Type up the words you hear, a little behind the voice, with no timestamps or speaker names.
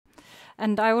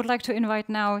And I would like to invite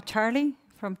now Charlie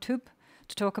from toob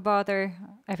to talk about their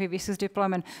IPv6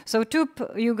 deployment. So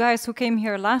toob, you guys who came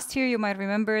here last year, you might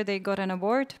remember they got an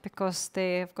award because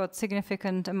they have got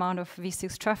significant amount of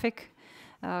V6 traffic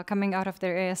coming out of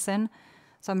their ASN.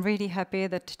 So I'm really happy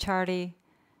that Charlie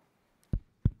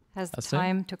has the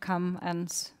time to come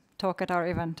and talk at our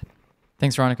event.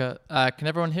 Thanks, Veronica. Can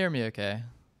everyone hear me okay?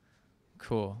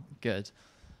 Cool, good.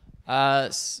 Oh,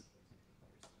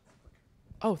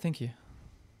 thank you.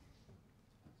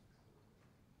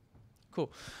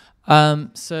 Cool.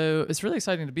 So it's really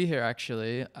exciting to be here,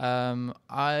 actually.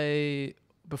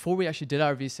 Before we actually did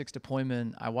our V6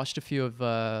 deployment, I watched a few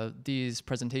of these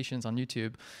presentations on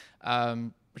YouTube,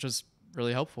 which was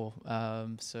really helpful.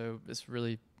 So it's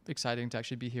really exciting to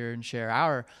actually be here and share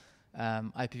our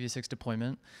IPv6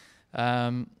 deployment.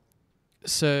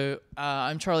 So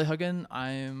I'm Charlie Huggan.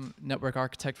 I'm network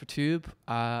architect for toob.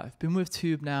 I've been with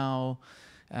toob now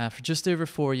for just over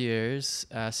 4 years,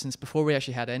 since before we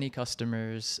actually had any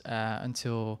customers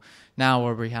until now,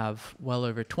 where we have well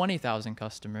over 20,000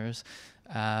 customers.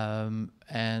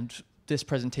 And this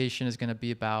presentation is going to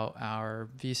be about our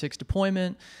V6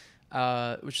 deployment,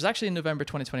 which is actually in November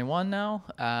 2021 now.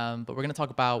 But we're going to talk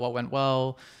about what went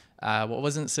well, what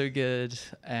wasn't so good,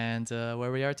 and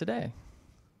where we are today.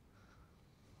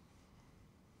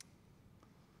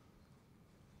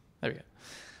 There we go.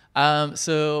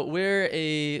 So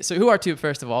who are toob,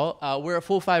 first of all? We're a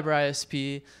full fiber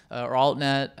ISP or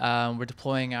altnet. We're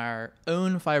deploying our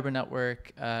own fiber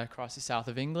network across the south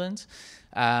of England.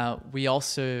 We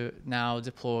also now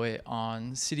deploy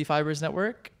on City Fiber's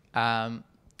network.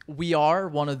 We are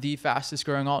one of the fastest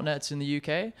growing altnets in the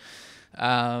UK.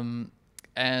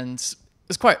 And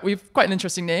we've quite an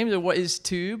interesting name. So what is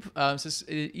toob? So it's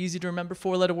an easy to remember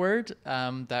 4-letter word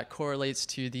that correlates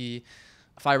to the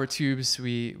fiber tubes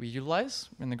we utilize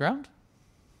in the ground.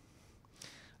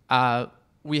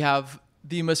 We have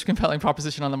the most compelling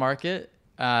proposition on the market.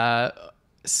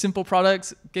 Simple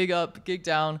products, gig up, gig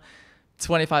down,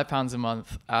 £25 a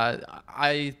month.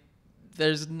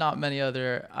 There's not many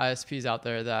other ISPs out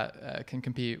there that can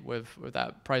compete with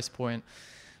that price point.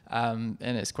 And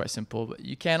it's quite simple. But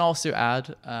you can also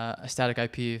add a static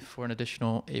IP for an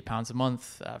additional £8 a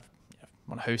month if you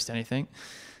want to host anything.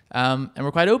 And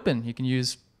we're quite open. You can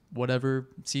use whatever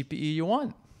CPE you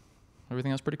want.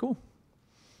 Everything else pretty cool.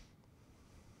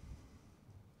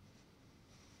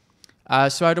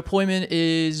 So our deployment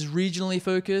is regionally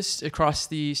focused across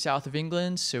the south of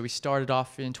England. So we started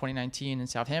off in 2019 in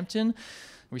Southampton.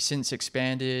 We since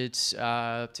expanded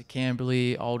to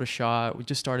Camberley, Aldershot. We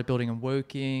just started building in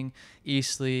Woking,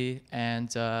 Eastleigh,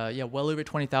 and well over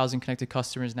 20,000 connected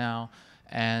customers now,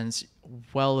 and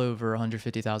well over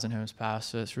 150,000 homes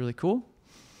passed. So it's really cool.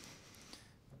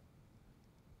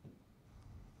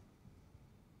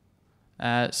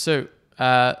 Our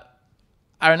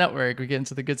network, we get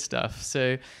into the good stuff.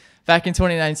 So back in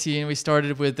 2019, we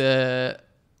started with a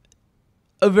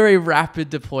very rapid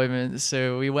deployment.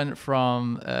 So we went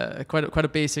from quite a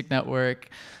basic network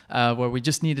where we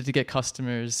just needed to get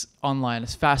customers online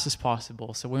as fast as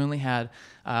possible. So we only had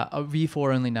a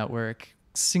v4 only network,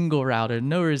 single router,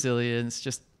 no resilience,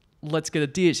 just let's get a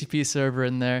DHCP server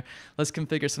in there, let's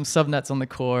configure some subnets on the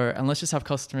core, and let's just have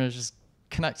customers just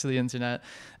connect to the internet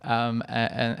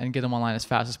and get them online as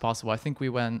fast as possible. I think we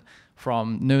went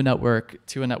from no network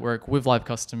to a network with live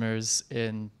customers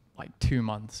in like 2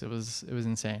 months. It was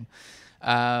insane.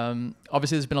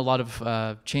 Obviously, there's been a lot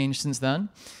of change since then,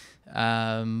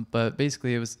 but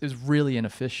basically it was really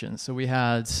inefficient. So we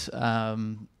had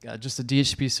just a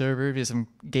DHCP server, we had some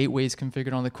gateways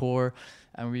configured on the core,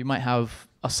 and we might have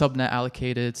a subnet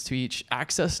allocated to each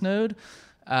access node.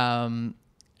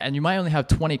 And you might only have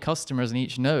 20 customers in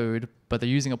each node, but they're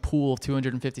using a pool of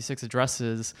 256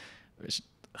 addresses, which is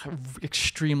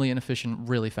extremely inefficient,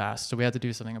 really fast. So we had to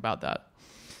do something about that.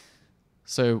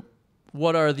 So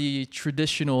what are the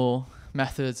traditional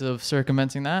methods of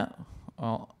circumventing that?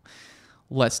 Well,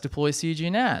 let's deploy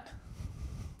CGNAT.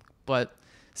 But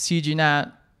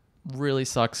CGNAT really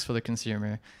sucks for the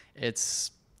consumer. It's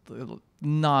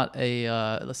not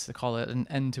let's call it an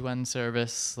end-to-end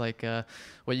service like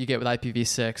what you get with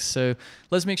IPv6. So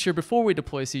let's make sure before we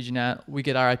deploy CGNAT, we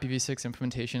get our IPv6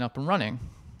 implementation up and running.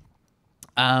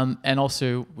 And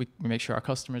also we make sure our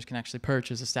customers can actually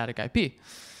purchase a static IP.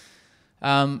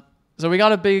 So we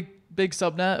got a big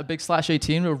subnet, a big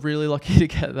 /18. We're really lucky to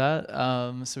get that.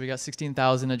 So we got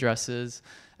 16,000 addresses.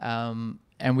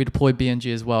 And we deployed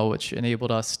BNG as well, which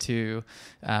enabled us to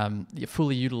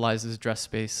fully utilize this address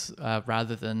space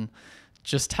rather than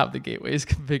just have the gateways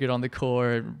configured on the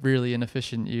core, really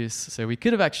inefficient use. So we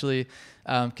could have actually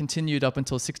continued up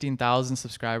until 16,000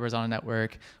 subscribers on a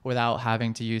network without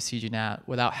having to use CGNAT,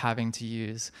 without having to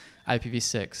use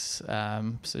IPv6.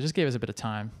 So it just gave us a bit of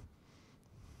time.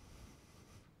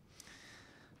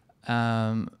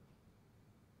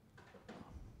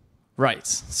 Right,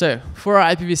 so for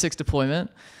our IPv6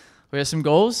 deployment, we have some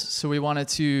goals. So we wanted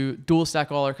to dual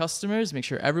stack all our customers, make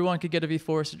sure everyone could get a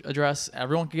v4 address,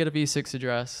 everyone could get a v6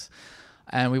 address.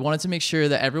 And we wanted to make sure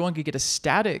that everyone could get a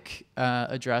static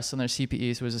address on their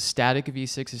CPE. So it was a static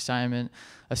v6 assignment,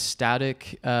 a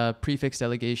static prefix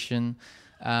delegation.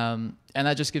 And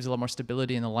that just gives a lot more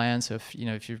stability in the LAN. So if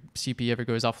your CPE ever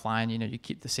goes offline, you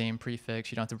keep the same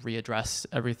prefix. You don't have to readdress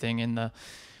everything in the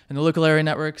local area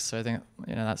network. So I think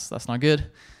that's not good.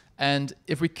 And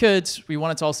if we could, we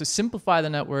wanted to also simplify the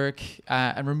network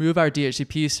and remove our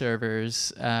DHCP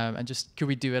servers and just could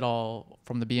we do it all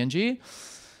from the BNG?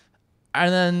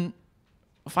 And then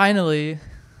finally,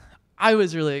 I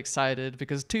was really excited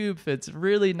because toob fits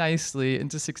really nicely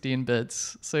into 16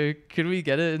 bits. So could we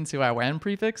get it into our WAN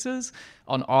prefixes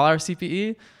on all our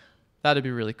CPE? That'd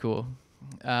be really cool.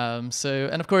 And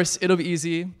of course, it'll be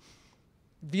easy.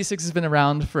 v6 has been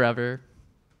around forever.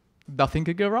 Nothing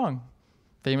could go wrong.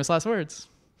 Famous last words.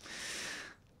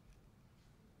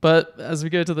 But as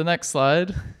we go to the next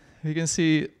slide, you can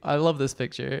see, I love this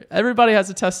picture. Everybody has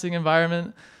a testing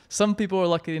environment. Some people are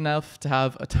lucky enough to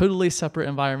have a totally separate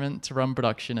environment to run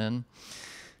production in.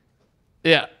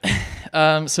 Yeah,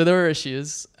 so there were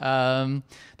issues that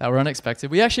were unexpected.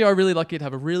 We actually are really lucky to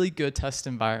have a really good test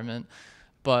environment,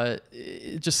 but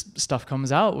just stuff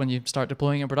comes out when you start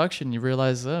deploying in production. You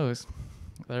realize, oh,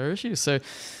 there are issues. So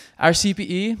our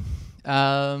CPE,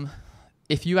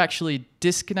 if you actually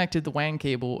disconnected the WAN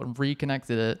cable and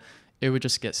reconnected it, it would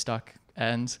just get stuck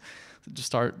and just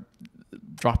start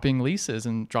dropping leases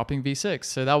and dropping v6.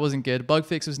 So that wasn't good. Bug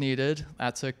fix was needed.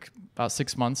 That took about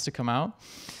 6 months to come out.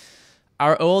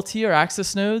 Our OLT or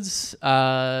access nodes,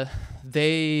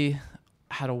 they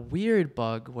had a weird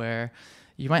bug where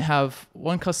you might have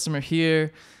one customer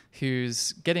here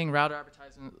who's getting route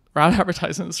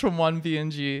advertisements from one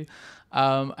BNG,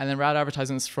 and then route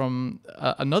advertisements from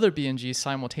another BNG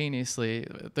simultaneously.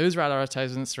 Those route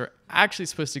advertisements are actually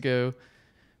supposed to go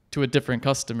to a different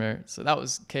customer. So that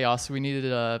was chaos. We needed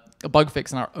a bug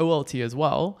fix in our OLT as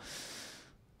well.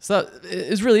 So that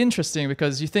is really interesting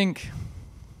because you think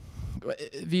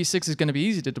v6 is going to be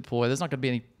easy to deploy. There's not going to be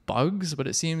any bugs, but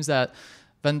it seems that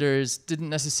vendors didn't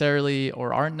necessarily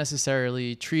or aren't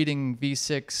necessarily treating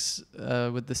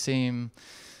v6 with the same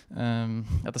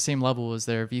at the same level as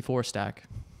their v4 stack.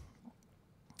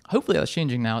 Hopefully that's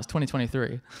changing now. It's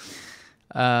 2023.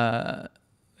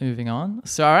 Moving on.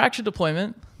 So our actual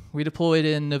deployment, we deployed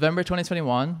in November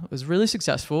 2021. It was really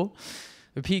successful.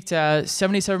 We peaked at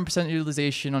 77%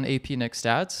 utilization on AP NIC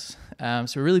stats.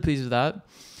 So we're really pleased with that.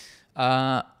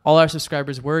 All our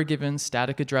subscribers were given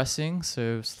static addressing,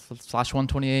 so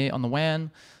 /128 on the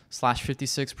WAN,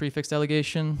 /56 prefix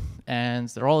delegation, and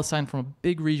they're all assigned from a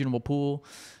big regional pool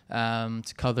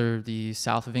to cover the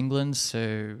south of England,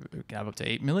 so we have up to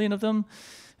 8 million of them.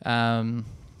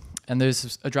 And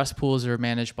those address pools are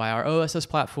managed by our OSS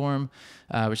platform,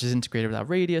 which is integrated with our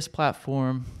Radius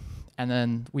platform. And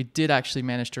then we did actually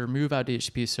manage to remove our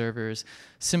DHCP servers,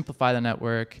 simplify the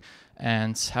network,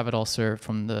 and have it all served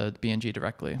from the BNG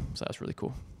directly. So that's really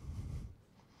cool.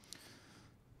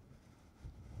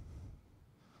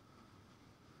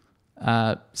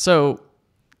 So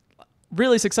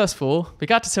really successful. We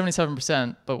got to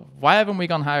 77%, but why haven't we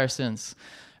gone higher since?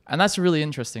 And that's a really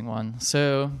interesting one.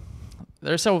 So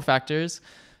there are several factors.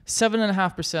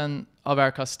 7.5% of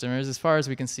our customers, as far as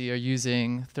we can see, are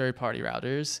using third-party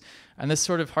routers. And this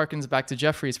sort of harkens back to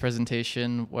Jeffrey's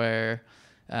presentation where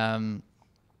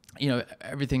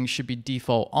everything should be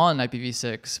default on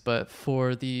IPv6, but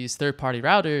for these third-party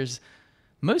routers,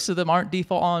 most of them aren't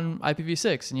default on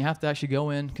IPv6, and you have to actually go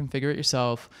in, configure it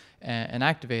yourself, and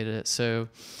activate it. So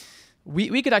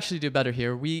we could actually do better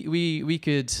here. We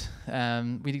need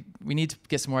to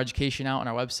get some more education out on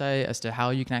our website as to how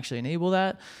you can actually enable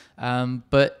that.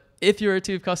 But if you're a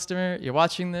toob customer, you're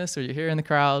watching this, or you're here in the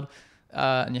crowd,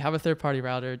 and you have a third-party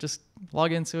router, just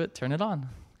log into it, turn it on.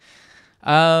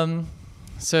 And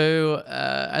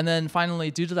then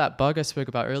finally, due to that bug I spoke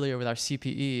about earlier with our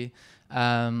CPE,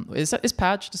 it's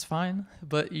patched, it's fine,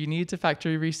 but you need to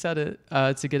factory reset it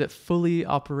to get it fully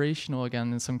operational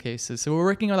again in some cases. So we're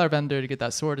working with our vendor to get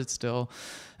that sorted still.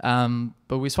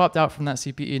 But we swapped out from that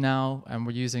CPE now, and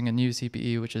we're using a new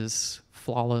CPE, which is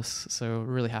flawless. So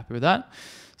we're really happy with that.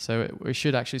 So we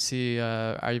should actually see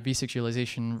our v6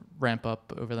 utilization ramp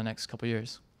up over the next couple of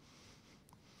years.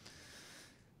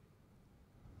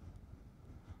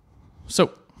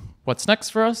 So what's next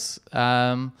for us?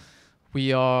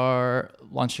 We are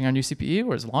launching our new CPE,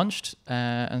 or it's launched,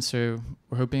 and so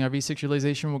we're hoping our v6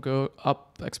 utilization will go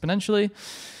up exponentially.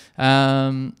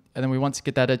 And then we want to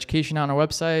get that education out on our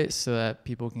website so that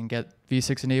people can get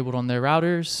v6 enabled on their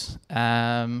routers.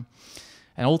 And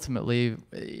ultimately,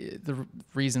 the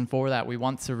reason for that, we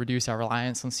want to reduce our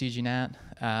reliance on CGNAT,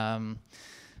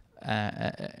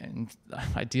 and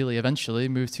ideally, eventually,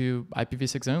 move to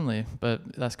IPv6 only,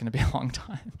 but that's going to be a long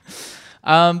time.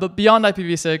 But beyond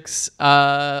IPv6,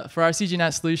 for our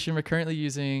CGNAT solution, we're currently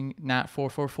using NAT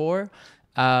 444.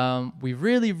 We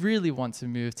really, really want to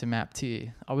move to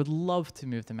MAP-T. I would love to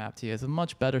move to MAP-T. It's a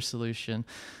much better solution,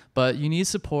 but you need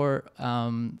support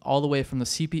all the way from the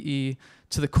CPE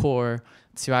to the core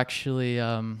to actually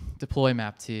deploy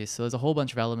MAP-T. So there's a whole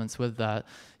bunch of elements with that.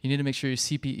 You need to make sure your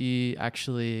CPE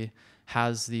actually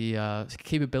has the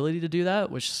capability to do that,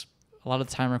 which a lot of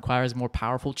the time requires a more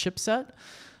powerful chipset,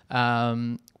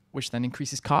 which then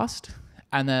increases cost.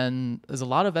 And then there's a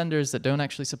lot of vendors that don't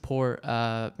actually support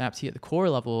MAP-T at the core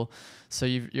level, so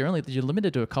you're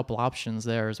limited to a couple options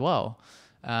there as well.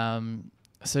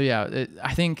 So yeah,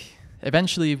 I think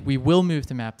eventually we will move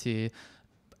to MAP-T.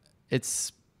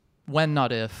 It's when,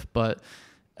 not if, but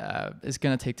it's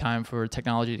going to take time for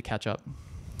technology to catch up.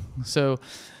 So,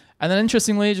 and then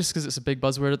interestingly, just because it's a big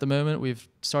buzzword at the moment, we've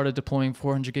started deploying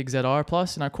 400 gig ZR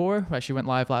plus in our core. We actually went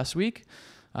live last week.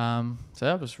 So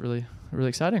that was really, really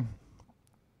exciting.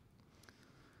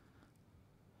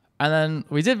 And then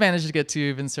we did manage to get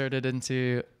toob inserted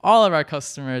into all of our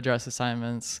customer address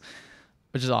assignments,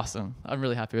 which is awesome. I'm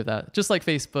really happy with that. Just like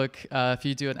Facebook, if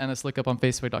you do an NS lookup on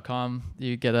facebook.com,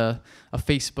 you get a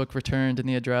Facebook returned in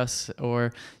the address,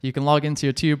 or you can log into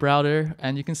your toob router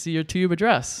and you can see your toob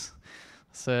address.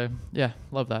 So yeah,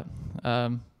 love that.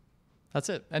 That's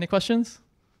it. Any questions?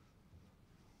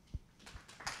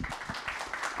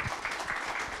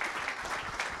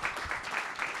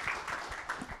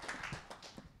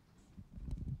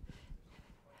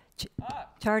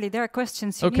 Charlie, there are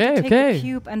questions. You need to take the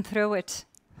cube and throw it.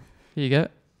 Here you go.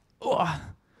 Oh.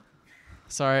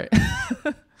 Sorry.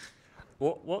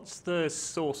 What's the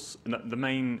source, the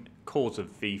main cause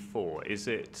of v4? Is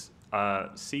it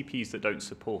CPs that don't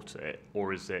support it,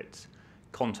 or is it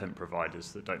content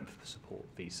providers that don't support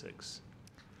v6?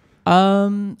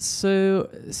 So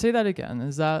say that again.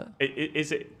 Is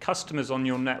it customers on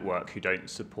your network who don't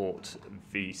support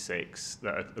v6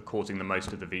 that are causing the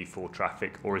most of the v4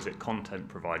 traffic, or is it content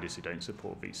providers who don't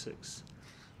support v6?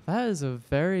 That is a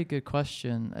very good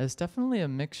question. It's definitely a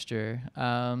mixture.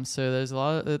 So there's a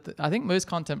lot of, I think most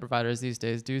content providers these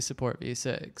days do support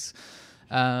v6.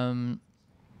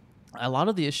 A lot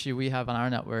of the issue we have on our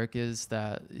network is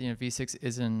that v6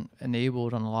 isn't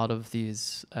enabled on a lot of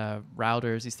these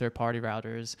routers, these third-party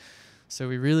routers. So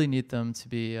we really need them to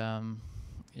be, to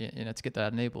get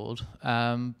that enabled.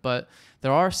 But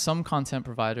there are some content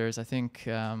providers, I think,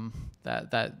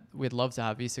 that we'd love to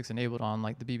have v6 enabled on,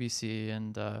 like the BBC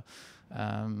and a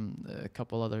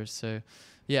couple others. So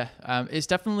yeah, it's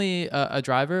definitely a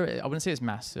driver. I wouldn't say it's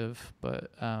massive,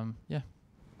 but yeah.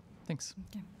 Thanks.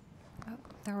 Okay.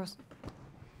 There was.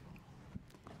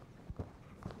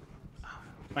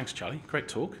 Thanks, Charlie. Great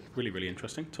talk. Really, really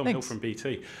interesting. Tom Thanks. Hill from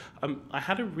BT. I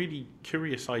had a really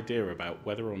curious idea about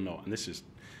whether or not, and this is,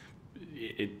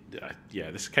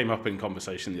 this came up in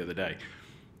conversation the other day.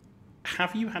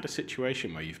 Have you had a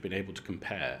situation where you've been able to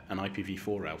compare an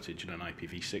IPv4 outage and an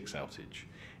IPv6 outage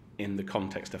in the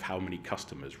context of how many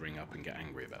customers ring up and get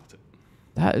angry about it?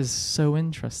 That is so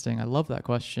interesting. I love that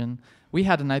question. We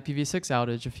had an IPv6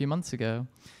 outage a few months ago.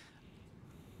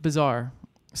 Bizarre.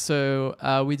 So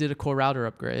we did a core router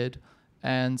upgrade,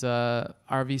 and our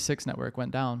v6 network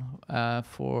went down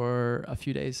for a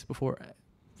few days before.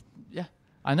 Yeah,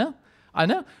 I know.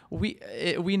 We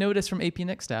noticed from AP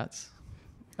NIC stats.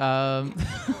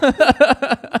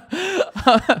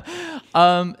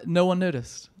 No one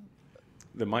noticed.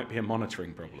 There might be a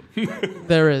monitoring problem.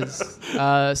 There is.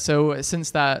 So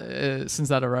since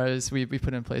that arose, we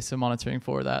put in place some monitoring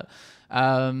for that,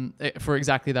 for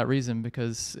exactly that reason,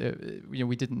 because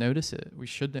we didn't notice it. We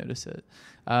should notice it.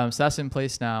 So that's in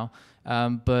place now.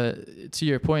 But to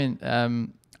your point,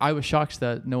 I was shocked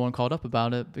that no one called up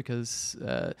about it, because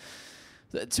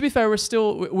to be fair,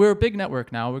 we're a big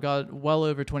network now. We've got well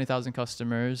over 20,000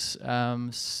 customers.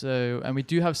 And we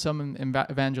do have some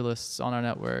evangelists on our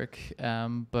network,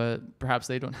 but perhaps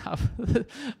they don't have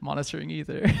monitoring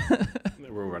either.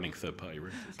 We're all running third-party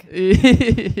routers.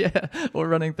 Okay. Yeah, we're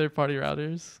running third-party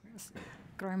routers.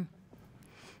 Graham.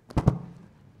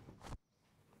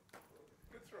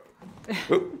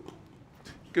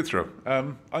 Good throw.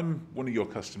 I'm one of your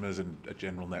customers and a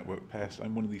general network pest.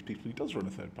 I'm one of these people who does run a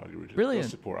third-party router. Brilliant.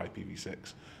 Does support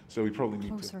IPv6. So we probably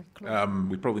need Closer.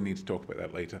 we probably need to talk about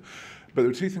that later. But there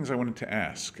were two things I wanted to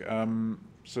ask.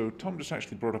 So Tom just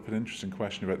actually brought up an interesting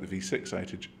question about the V6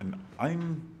 outage, and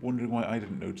I'm wondering why I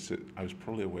didn't notice it. I was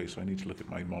probably away, so I need to look at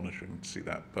my monitoring to see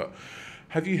that. But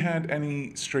have you had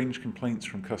any strange complaints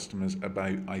from customers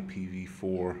about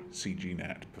IPv4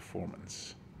 CGNet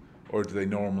performance? Or do they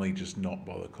normally just not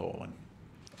bother calling?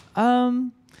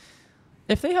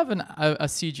 If they have a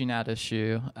CGNAT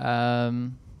issue,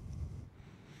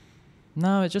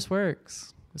 no, it just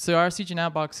works. So our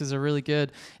CGNAT boxes are really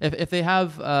good. If they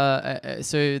have,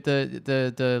 so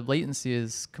the latency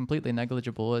is completely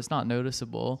negligible. It's not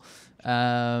noticeable.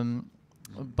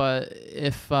 But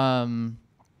if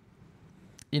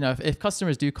if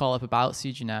customers do call up about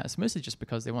CGNAT, it's mostly just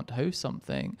because they want to host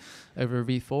something over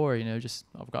V4. Just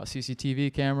I've got a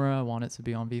CCTV camera, I want it to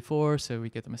be on V4, so we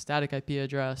give them a static IP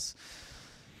address.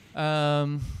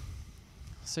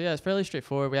 So yeah, it's fairly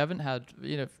straightforward. We haven't had,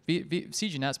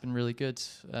 CGNAT's been really good,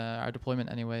 our deployment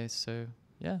anyway. So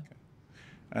yeah. Okay.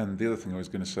 And the other thing I was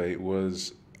going to say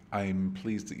was, I'm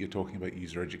pleased that you're talking about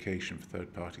user education for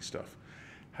third-party stuff.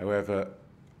 However,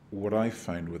 what I've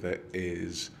found with it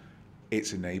is,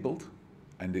 it's enabled,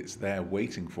 and it's there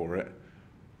waiting for it,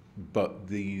 but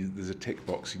there's a tick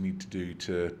box you need to do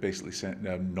to basically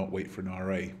not wait for an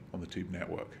RA on the toob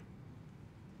network.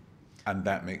 And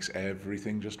that makes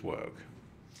everything just work.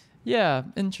 Yeah,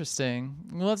 interesting.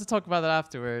 We'll have to talk about that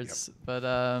afterwards. Yep. But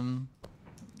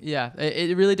yeah,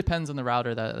 it really depends on the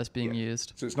router that's being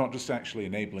used. So it's not just actually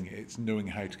enabling it, it's knowing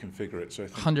how to configure it. So I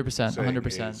think 100%,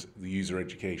 100%. The user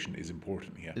education is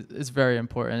important here. It's very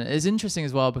important. It's interesting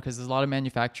as well because there's a lot of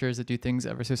manufacturers that do things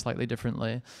ever so slightly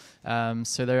differently.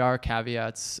 So there are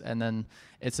caveats, and then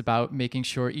it's about making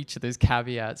sure each of those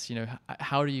caveats,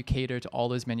 how do you cater to all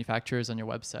those manufacturers on your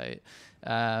website?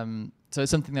 So it's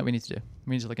something that we need to do.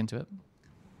 We need to look into it.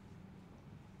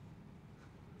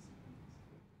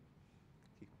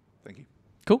 Thank you.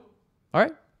 Cool. All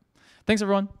right. Thanks,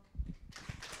 everyone.